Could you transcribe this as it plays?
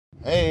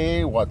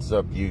Hey, what's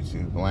up,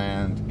 YouTube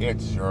land?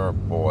 It's your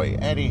boy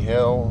Eddie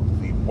Hill,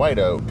 the White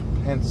Oak,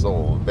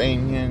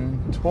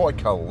 Pennsylvanian toy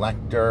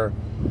collector,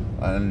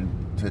 and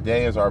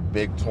today is our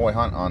big toy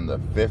hunt on the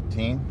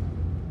 15th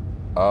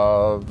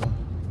of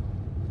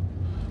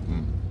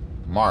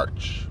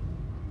March.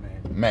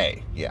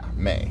 May.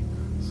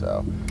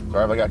 So,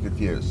 sorry if I got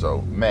confused.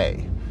 So,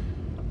 May.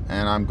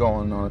 And I'm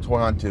going on a toy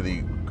hunt to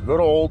the good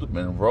old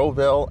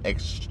Monroeville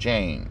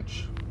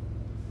Exchange.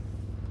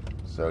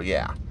 So,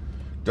 yeah.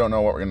 Don't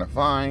know what we're going to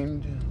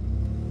find.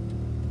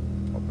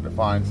 Hoping to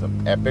find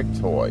some epic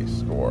toy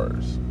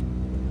scores.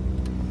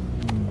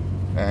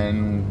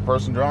 And the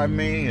person driving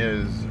me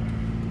is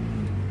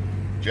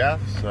Jeff.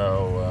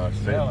 So,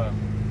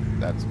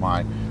 that's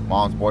my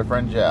mom's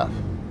boyfriend, Jeff.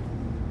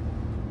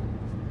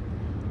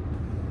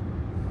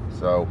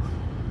 So,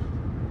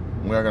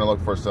 we're going to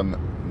look for some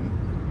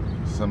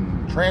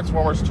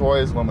Transformers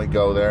toys when we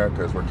go there,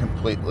 because we're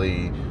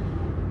completely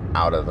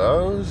out of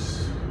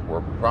those.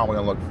 We're probably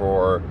going to look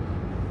for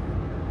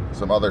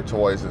some other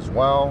toys as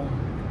well.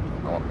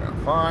 I don't know what we're going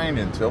to find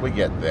until we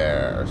get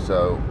there.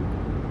 So,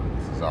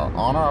 this is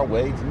on our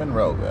way to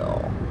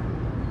Monroeville.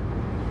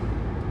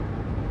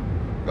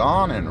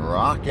 Gone and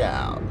rock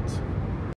out.